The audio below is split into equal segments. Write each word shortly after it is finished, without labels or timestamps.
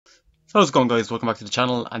How's it going, guys? Welcome back to the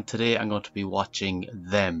channel, and today I'm going to be watching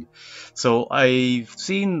Them. So I've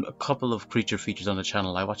seen a couple of creature features on the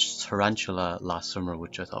channel. I watched Tarantula last summer,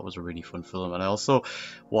 which I thought was a really fun film, and I also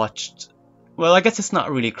watched, well, I guess it's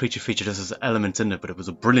not really a creature feature, there's elements in it, but it was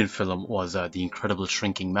a brilliant film, was The Incredible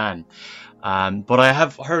Shrinking Man. But I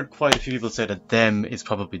have heard quite a few people say that Them is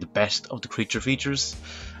probably the best of the creature features.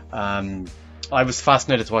 I was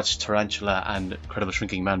fascinated to watch Tarantula and Incredible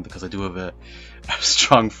Shrinking Man because I do have a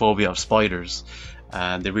strong phobia of spiders,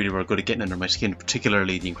 and they really were good at getting under my skin,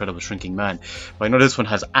 particularly The Incredible Shrinking Man. But I know this one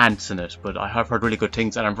has ants in it, but I have heard really good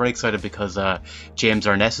things, and I'm very excited because James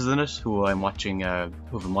Arness is in it, who I've been watching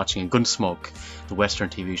in Gunsmoke, the Western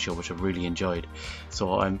TV show, which I've really enjoyed.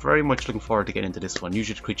 So I'm very much looking forward to getting into this one.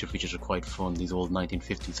 Usually the creature features are quite fun, these old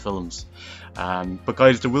 1950s films. But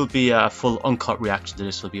guys, there will be a full uncut reaction to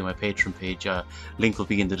this. Will be on my Patreon page. Link will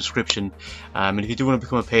be in the description. And if you do want to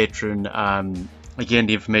become a patron, again,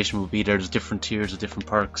 the information will be there. There's different tiers of different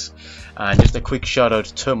perks. And just a quick shout out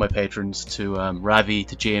to my patrons, to Ravi,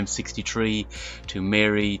 to James63, to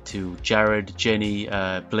Mary, to Jared, Jenny,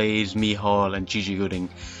 Blaze, Mihal, and Gigi Gooding.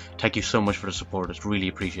 Thank you so much for the support. It's really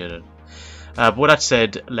appreciated. But with that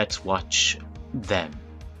said, let's watch Them.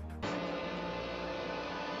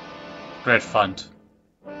 Great font.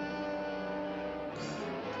 Here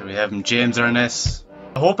we have James Arness.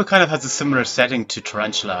 I hope it kind of has a similar setting to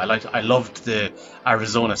Tarantula. I loved the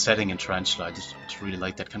Arizona setting in Tarantula. I just really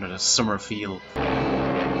like that kind of summer feel.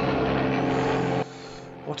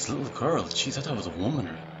 What's the little girl? Jeez, I thought it was a woman.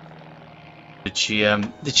 Did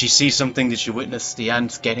she see something? Did she witness the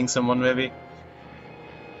ants getting someone, maybe?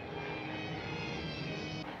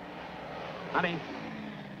 Honey.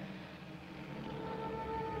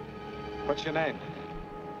 What's your name?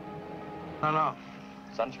 No.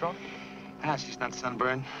 Sunstroke? Ah, she's not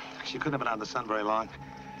sunburned. She couldn't have been out in the sun very long.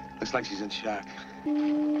 Looks like she's in shock.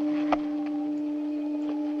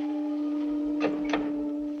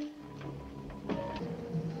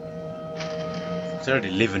 She's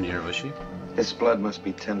already living here, was she? This blood must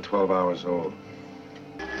be 10, 12 hours old.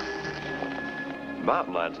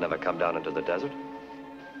 Mountain lions never come down into the desert.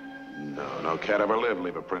 No cat ever lived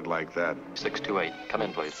leave a print like that. 628, come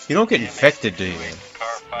in, please. You don't get infected, do you?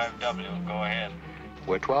 Car 5W, go ahead.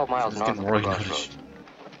 We're 12 miles north of the right crossroads.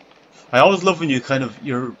 I always love when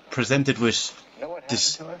you're presented with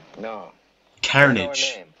this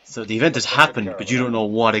carnage. So the event has happened, but you don't know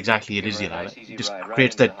what exactly it is yet. It just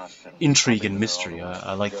creates that intrigue and mystery.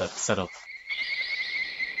 I like that setup.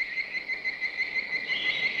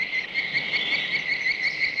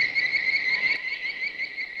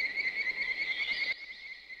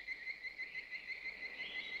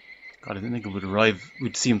 God, I didn't think it would arrive.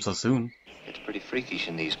 We'd see him so soon. It's pretty freakish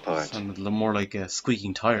in these parts. Sounded a little more like a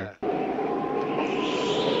squeaking tire.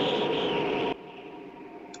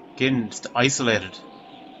 Again, just isolated.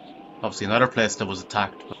 Obviously another place that was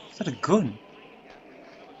attacked. But is that a gun?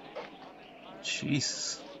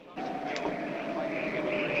 Jesus.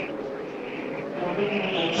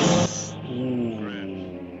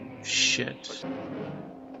 Ooh, shit.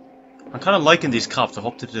 I'm kind of liking these cops. I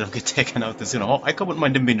hope that they don't get taken out this, you know. I wouldn't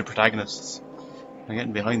mind them being the protagonists. I'm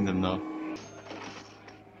getting behind them though.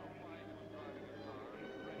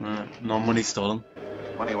 No money stolen.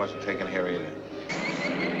 Money wasn't taken here either.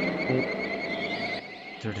 Oh.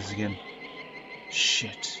 There it is again.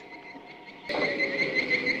 Shit.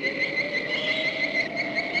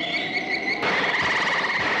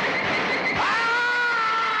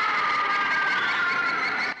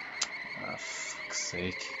 Ah, fuck's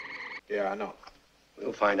sake. Yeah, I know.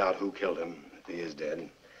 We'll find out who killed him, if he is dead.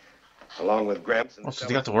 Along with Gramps and... Oh, so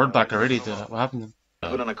they got the word back already. What happened?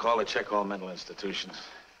 Put on a call to check all mental institutions.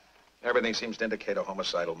 Everything seems to indicate a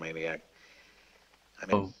homicidal maniac. I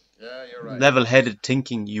mean, yeah, you're right. Level-headed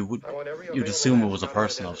thinking, you'd assume it was a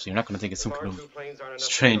person. Obviously, you're not going to think it's some kind of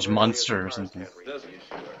strange monster or something.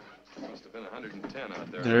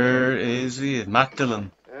 There is he, Matt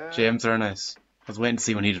Dillon, James Arness. I was waiting to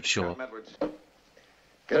see when he'd show up.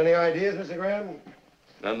 Got any ideas, Mr. Graham?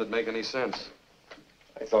 None that make any sense.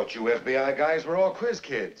 I thought you FBI guys were all quiz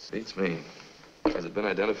kids. Beats me. Has it been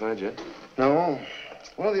identified yet? No.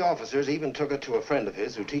 One of the officers even took it to a friend of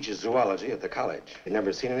his who teaches zoology at the college. He'd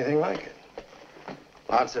never seen anything like it.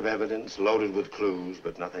 Lots of evidence, loaded with clues,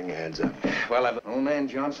 but nothing adds up. Well, old man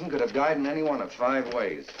Johnson could have died in any one of 5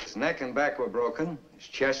 ways. His neck and back were broken, his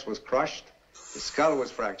chest was crushed, his skull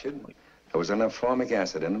was fractured. There was enough formic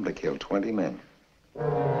acid in him to kill 20 men.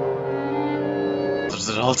 There's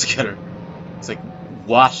it all together. It's like,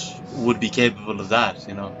 what would be capable of that,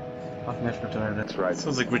 you know? That's right.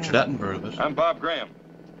 Sounds like Richard Attenborough, but... I'm Bob Graham.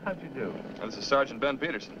 How'd you do? This is Sergeant Ben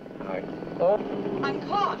Peterson. Hi. I'm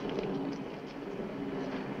caught.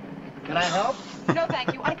 Can I help? No,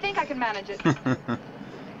 thank you. I think I can manage it.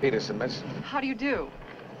 Peterson, miss. How do you do?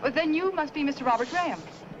 Well, then you must be Mr. Robert Graham.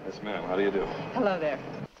 Yes, ma'am. How do you do? Hello there.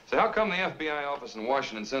 So how come the FBI office in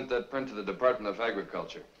Washington sent that print to the Department of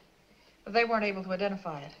Agriculture? They weren't able to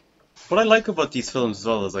identify it. What I like about these films as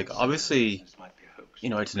well is, like, obviously, you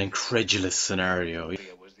know, it's an incredulous scenario.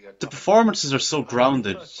 The performances are so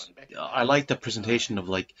grounded. I like the presentation of,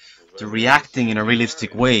 like, the reacting in a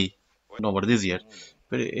realistic way. I don't know what it is yet,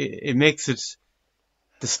 but it makes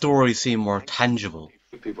the story seem more tangible.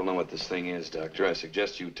 You people know what this thing is, Doctor. I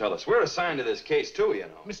suggest you tell us. We're assigned to this case, too, you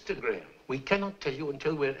know. Mr. Graham, we cannot tell you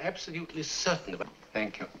until we're absolutely certain about it.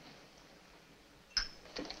 Thank you.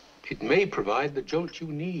 It may provide the jolt you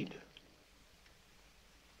need.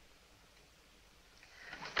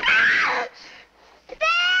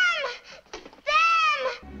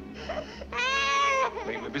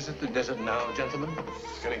 May we visit the desert now, gentlemen?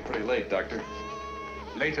 It's getting pretty late, Doctor.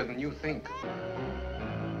 Later than you think.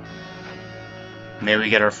 May we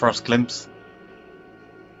get our first glimpse?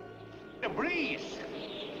 A breeze.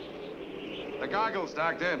 The goggles,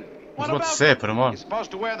 Doctor. I was about to say, put them on. You're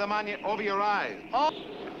supposed to wear them on over your eyes.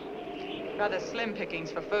 Rather slim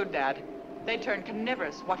pickings for food, Dad. They turn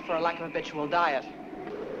carnivorous, what for a lack of habitual diet.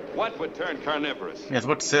 What would turn carnivorous? Yeah, I was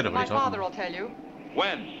about to say that. What are My you talking father about? will tell you,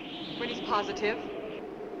 When? when he's positive.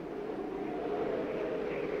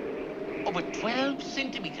 Over 12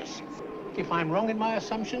 centimeters. If I'm wrong in my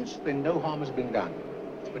assumptions, then no harm has been done.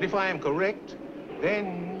 But if I am correct,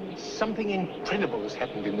 then something incredible has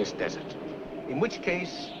happened in this desert. In which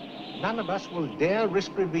case, none of us will dare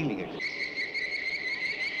risk revealing it.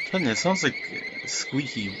 Telling you, it sounds like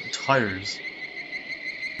squeaky tires.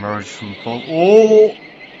 Emerge from the pub. Oh!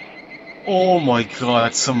 Oh my god,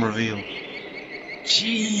 that's some reveal.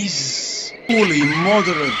 Jesus! Holy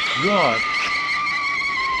mother of God!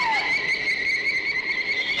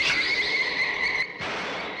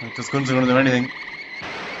 Like, those guns are gonna do anything.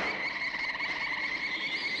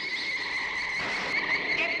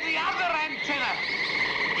 Get the other antenna!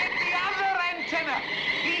 Get the other antenna!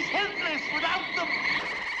 He's helpless without them!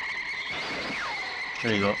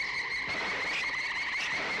 There you go.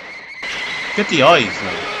 Get the eyes,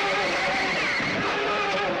 man.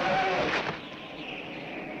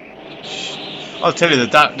 I'll tell you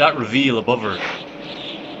that reveal above her,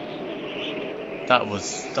 that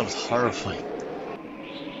was horrifying.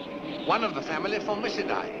 One of the family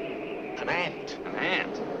Formicidae. An ant. An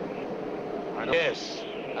ant? Yes.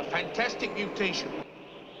 A fantastic mutation.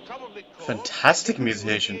 Probably caused Fantastic by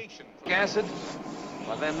mutation. radiation. Acid?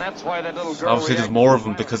 Well, then that's why that little girl Obviously, there's reacted more of so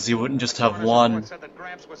them violently. because you wouldn't just have one Said that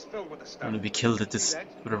Gramps was filled with the stuff. and it'd be killed at this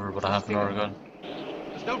whatever about a half an hour ago.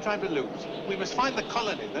 There's no time to lose. We must find the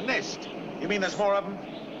colony, the nest. You mean there's more of them?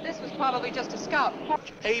 This was probably just a scout.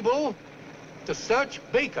 Able to search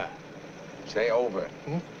Baker. Say over.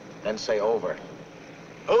 Then say over.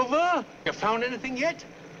 Over? You found anything yet?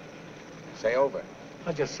 Say over.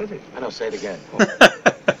 I just said it. I know, say it again.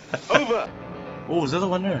 Over. Oh, is the other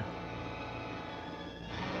one there?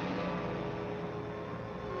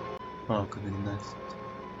 Oh, could be the nest.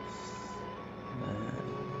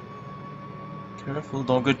 Careful,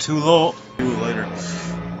 don't get too low. See you later.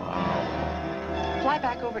 Wow. Fly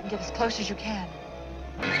back over it and get as close as you can.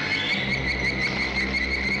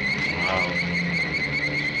 Wow.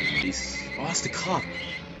 Jeez. Oh, that's the cop.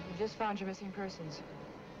 We just found your missing persons.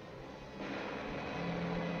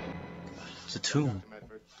 It's a tomb.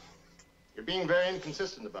 You're being very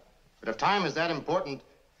inconsistent about it. But if time is that important,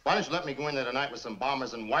 why don't you let me go in there tonight with some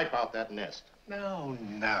bombers and wipe out that nest? No,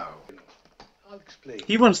 no. I'll explain.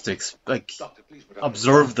 He wants to, like, Doctor, please put up.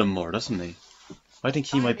 observe them more, doesn't he? I think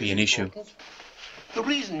he might be an issue. The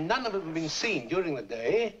reason none of them have been seen during the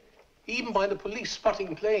day, even by the police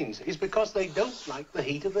spotting planes, is because they don't like the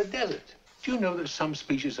heat of the desert. Do you know that some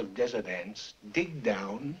species of desert ants dig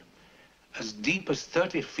down as deep as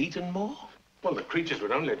 30 feet and more? Well, the creatures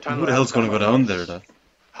would only tunnel. Who the hell's going to go down there, though?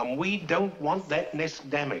 And we don't want that nest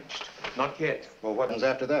damaged. Not yet. Well, what happens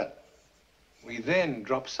after that? We then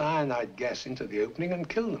drop cyanide gas into the opening and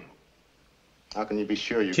kill them. How can you be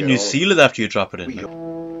sure you Can get you all- seal it after you drop it in?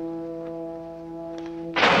 We-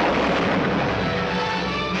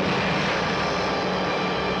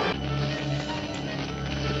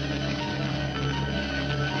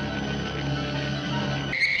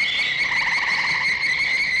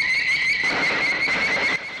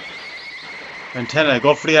 Antenna,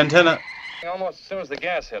 go for the antenna. Almost as soon as the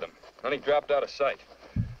gas hit him. Then he dropped out of sight.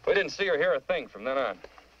 We didn't see or hear a thing from then on.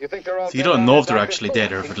 You think they're all So you don't know if they're actually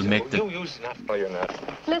dead or if it'll make You the... use enough. No, you're not.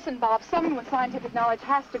 Listen, Bob, someone with scientific knowledge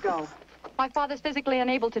has to go. My father's physically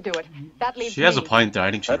unable to do it. That leaves She has a me. point there,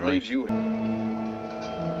 I think she's That right. leaves you.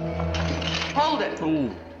 killed it.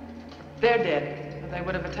 Oh. They're dead. But they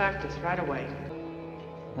would have attacked us right away.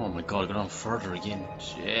 Oh my god, going on further again.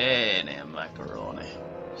 Jenny macaroni.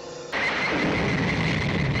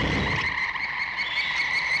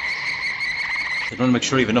 They want to make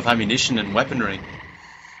sure you have enough ammunition and weaponry.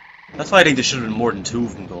 That's why I think there should have been more than 2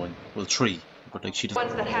 of them going. Well, 3. But like she doesn't.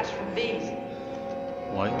 Ones that hatched from these.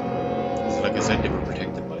 Why? Because like I said, they were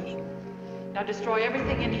protected by it. Now destroy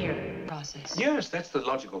everything in here. Process. Yes, that's the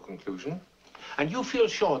logical conclusion. And you feel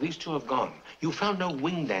sure these 2 have gone. You found no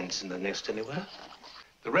winged ants in the nest anywhere?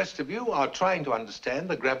 The rest of you are trying to understand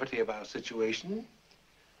the gravity of our situation.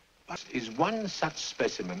 But is one such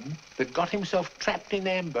specimen that got himself trapped in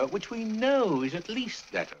amber, which we know is at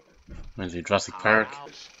least that old. Reminds me of Jurassic Park.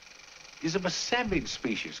 Is of a savage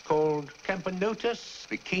species called Camponotus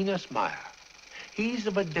bicinus Meyer. He's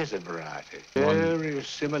of a desert variety, very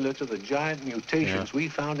similar to the giant mutations we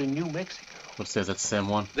found in New Mexico. What says that's the same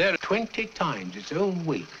one? They're 20 times its own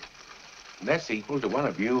weight. And that's equal to one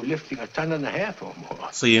of you lifting 1.5 tons or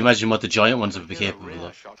more. So you imagine what the giant ones would be capable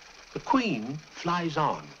of. The queen flies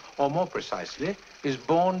on, or more precisely, is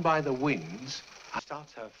born by the winds and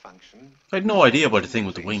starts her function. I had no idea about the thing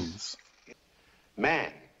with the wings.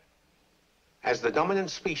 Man, as the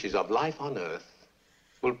dominant species of life on Earth,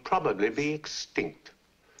 will probably be extinct.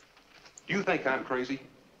 You think I'm crazy?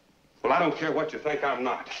 Well, I don't care what you think, I'm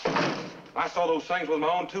not. I saw those things with my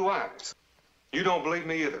own 2 eyes. You don't believe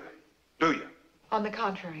me either, do you? On the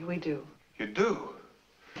contrary, we do. You do?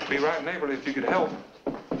 Be right neighborly if you could help.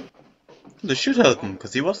 They should help him,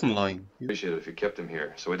 because he wasn't lying. Appreciate it if you kept him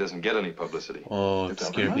here, so he doesn't get any publicity. Oh, to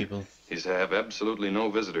scare people. He's to have absolutely no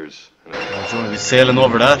visitors. Oh, do you want to be sailing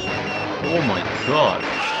over that? Oh my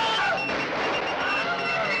god.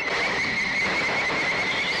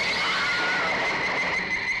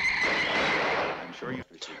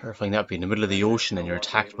 Terrifying that be in the middle of the ocean and you're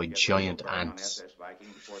attacked by giant ants.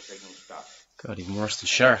 God, even worse than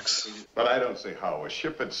sharks. But I don't see how a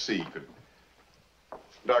ship at sea could...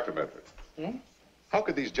 Dr. Medford, how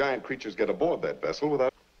could these giant creatures get aboard that vessel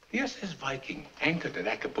without... The USS Viking anchored at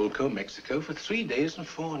Acapulco, Mexico for 3 days and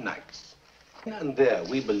 4 nights. And there,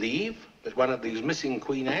 we believe that one of these missing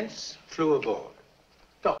queen ants flew aboard.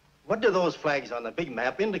 Doc, what do those flags on the big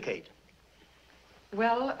map indicate?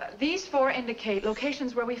 Well, these 4 indicate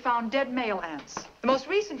locations where we found dead male ants. The most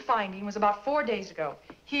recent finding was about 4 days ago,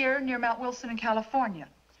 here near Mount Wilson in California.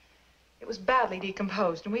 It was badly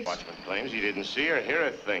decomposed, and we... Watchman claims he didn't see or hear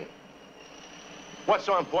a thing. What's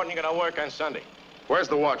so important you're gonna work on Sunday? Where's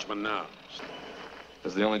the watchman now?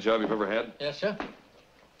 This is the only job you've ever had? Yes, sir.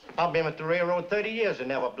 I've been with the railroad 30 years and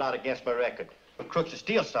never blot against my record. If crooks would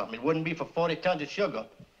steal something, it wouldn't be for 40 tons of sugar.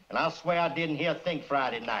 And I'll swear I didn't hear a thing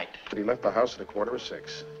Friday night. He left the house at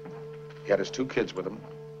 5:45. He had his 2 kids with him.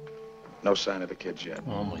 No sign of the kids yet.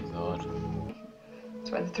 Oh my god.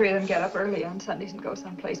 That's why the 3 of them get up early on Sundays and go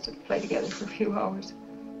someplace to play together for a few hours.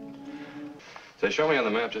 Say, show me on the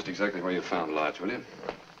map just exactly where you found Lodge, will you?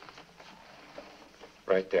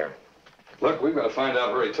 Right there. Look, we've got to find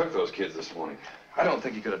out where he took those kids this morning. I don't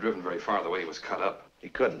think he could have driven very far the way he was cut up. He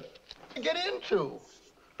couldn't. Get into?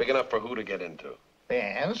 Big enough for who to get into? The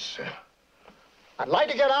ants. I'd like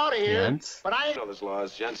to get out of here, Ants? but I ain't... You know this,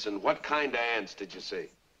 Laws. Jensen, what kind of ants did you see?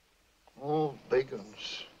 Oh, big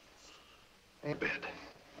ones. Bed.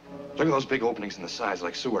 Look at those big openings in the sides,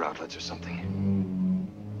 like sewer outlets or something.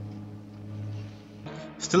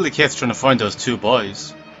 Still the kid's trying to find those 2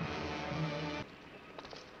 boys.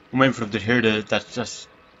 I'm waiting for them to hear that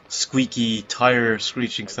squeaky tire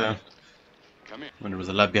screeching sound. Come here. When there was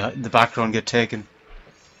a lad behind in the background get taken.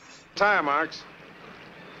 Tire marks.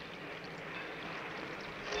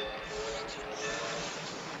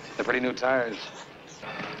 They're pretty new tires.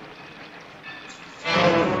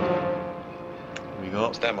 Here we go.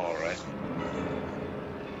 It's them, all right.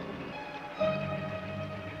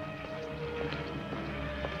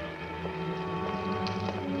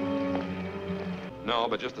 No,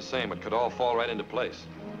 but just the same, it could all fall right into place.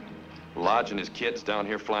 Lodge and his kids down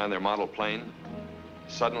here flying their model plane.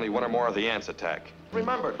 Suddenly, 1 or more of the ants attack.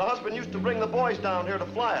 Remember, the husband used to bring the boys down here to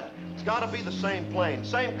fly it. It's got to be the same plane,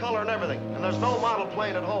 same color and everything. And there's no model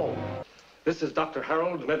plane at home. This is Dr.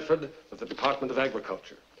 Harold Medford of the Department of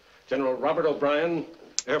Agriculture. General Robert O'Brien,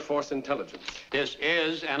 Air Force Intelligence. This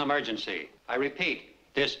is an emergency. I repeat,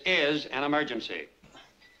 this is an emergency.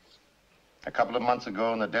 A couple of months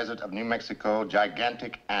ago in the desert of New Mexico,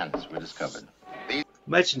 gigantic ants were discovered.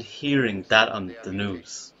 Imagine hearing that on the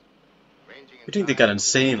news. You think they got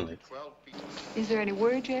insane, like. Is there any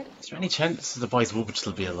word yet? Is there any chance the boys would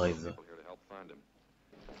still be alive, though?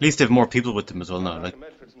 At least they have more people with them as well now, like,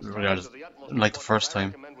 regardless, like the first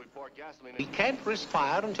time. We can't risk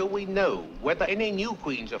fire until we know whether any new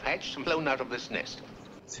queens have hatched and flown out of this nest.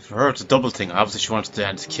 See, for her, it's a double thing. Obviously, she wants the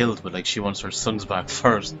ants killed, but like she wants her sons back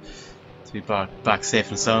first to be brought back safe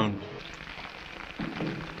and sound.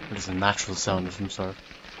 It is a natural sound of some sort.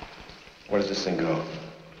 Where does this thing go?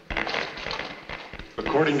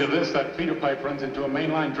 According to this, that feeder pipe runs into a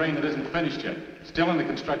mainline drain that isn't finished yet. Still in the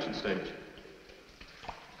construction stage.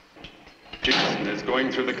 Jason is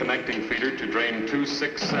going through the connecting feeder to drain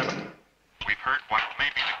 267. We've heard what may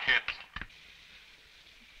be the kids.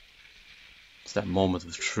 It's that moment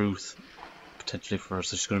of truth, potentially for her,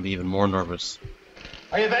 so she's going to be even more nervous.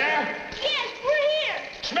 Are you there? Yes, we're here.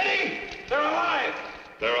 Smitty! They're alive!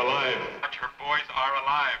 They're alive. But her boys are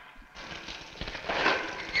alive.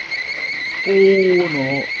 Oh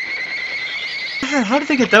no. How did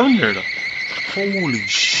they get down there though? Holy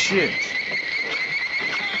shit.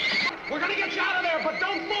 We're gonna get you out of there, but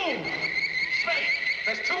don't move! Smitty,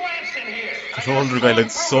 there's 2 ants in here. The older guy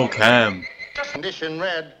looks so calm. Condition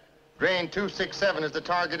red. Drain 267 is the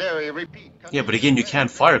target area. Repeat. Yeah, but again, you can't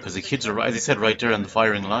fire because the kids are, as I said, right there on the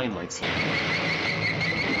firing line, like so.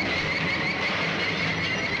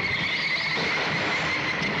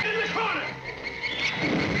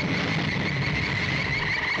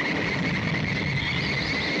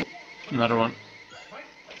 Another one.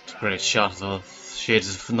 It's a great shot of the shades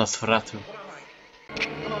of Nosferatu.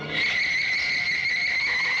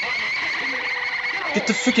 Get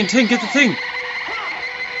the freaking thing, get the thing!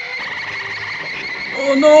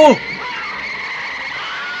 Oh no!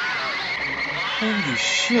 Holy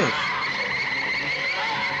shit!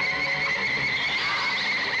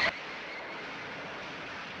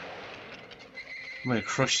 I might have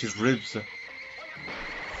crushed his ribs there.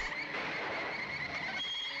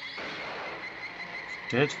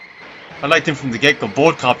 Dead? I liked him from the get-go.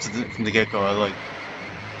 Both cops from the get-go I like.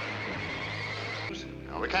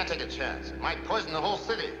 No, we can't take a chance. It might poison the whole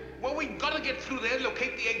city. Well, we've got to get through there and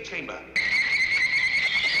locate the egg chamber.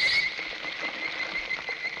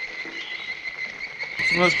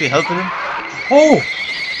 Someone must be helping him. Oh!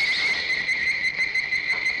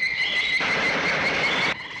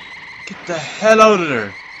 Get the hell out of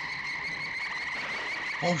there!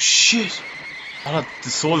 Oh shit! I thought the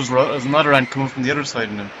souls were out. There's another ant coming from the other side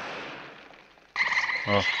of him.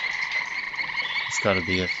 Oh. It's gotta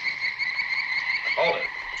be it. Hold it.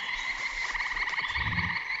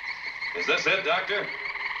 Is this it, Doctor?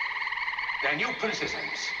 They're new princess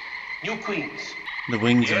ants. New queens. The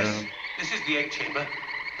wings Yes, are... this is the egg chamber.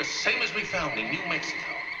 The same as we found in New Mexico.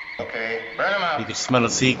 Okay, burn them out. You could smell a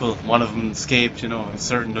sequel. One of them escaped, you know. It's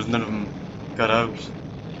certain there's none of them got out.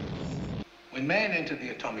 When man entered the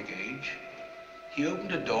atomic age, he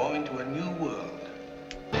opened a door into a new world.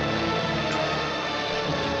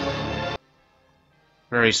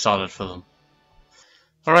 Very solid film.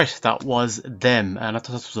 Alright, that was Them, and I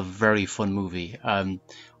thought this was a very fun movie.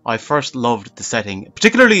 I first loved the setting,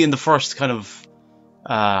 particularly in the first kind of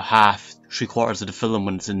half, 3/4 of the film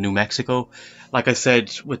when it's in New Mexico. Like I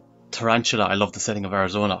said, with Tarantula, I love the setting of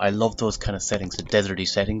Arizona. I love those kind of settings, the deserty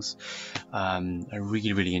settings. I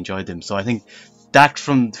really, really enjoyed them. So I think that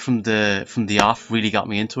from the off really got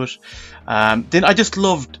me into it. Then I just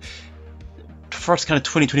loved the first kind of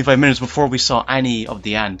 20-25 minutes before we saw any of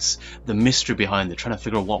the ants, the mystery behind it, trying to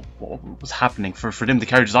figure out what was happening for them, the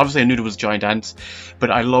characters. Obviously I knew there was giant ants,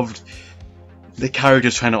 but I loved the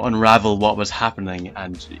characters trying to unravel what was happening,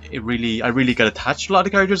 and I really got attached to a lot of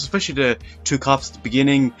the characters, especially the 2 cops at the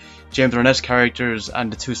beginning, James Arness characters,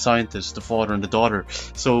 and the 2 scientists, the father and the daughter.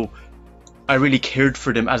 So I really cared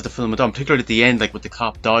for them as the film went on, particularly at the end, like when the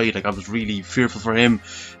cop died. Like I was really fearful for him.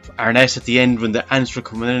 Arness at the end, when the ants were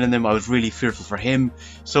coming in on him, I was really fearful for him.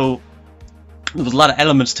 So there was a lot of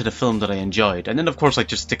elements to the film that I enjoyed, and then of course like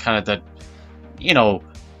just the kind of that, you know,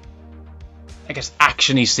 I guess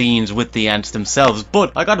actiony scenes with the ants themselves.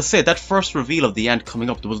 But I gotta say, that first reveal of the ant coming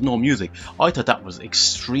up, there was no music. I thought that was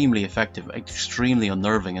extremely effective, extremely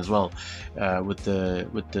unnerving as well. With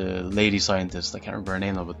the lady scientist, I can't remember her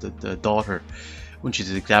name now, but the daughter, when she's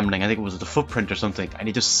examining, I think it was the footprint or something, and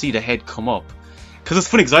you just see the head come up. Because it's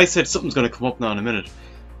funny, because I said something's going to come up now in a minute,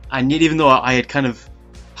 and yet even though I had kind of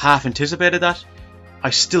half anticipated that,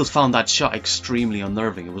 I still found that shot extremely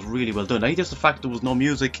unnerving. It was really well done. I think just the fact there was no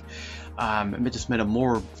music, it just made it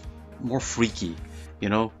more freaky, you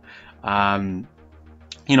know.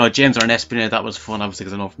 You know, James Arness being in it, that was fun, obviously,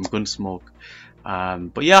 because I know from Gunsmoke.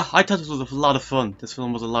 But yeah, I thought this was a lot of fun. This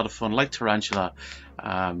film was a lot of fun, like Tarantula.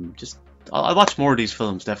 I'll watch more of these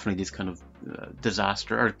films, definitely, these kind of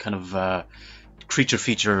disaster, or kind of creature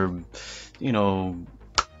feature, you know,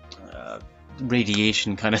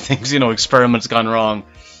 radiation kind of things, you know, experiments gone wrong.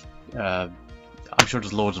 I'm sure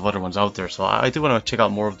there's loads of other ones out there, so I do want to check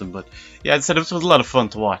out more of them. But yeah, as I said, it was a lot of fun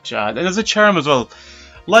to watch, and there's a charm as well.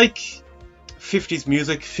 Like 50s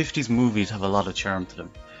music, 50s movies have a lot of charm to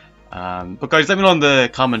them. But guys, let me know in the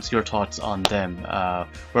comments your thoughts on them.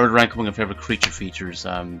 Where would rank among your favorite creature features?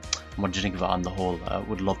 What did you think of it on the whole?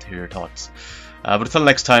 Would love to hear your thoughts. But until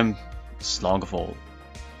next time, slán go fóill.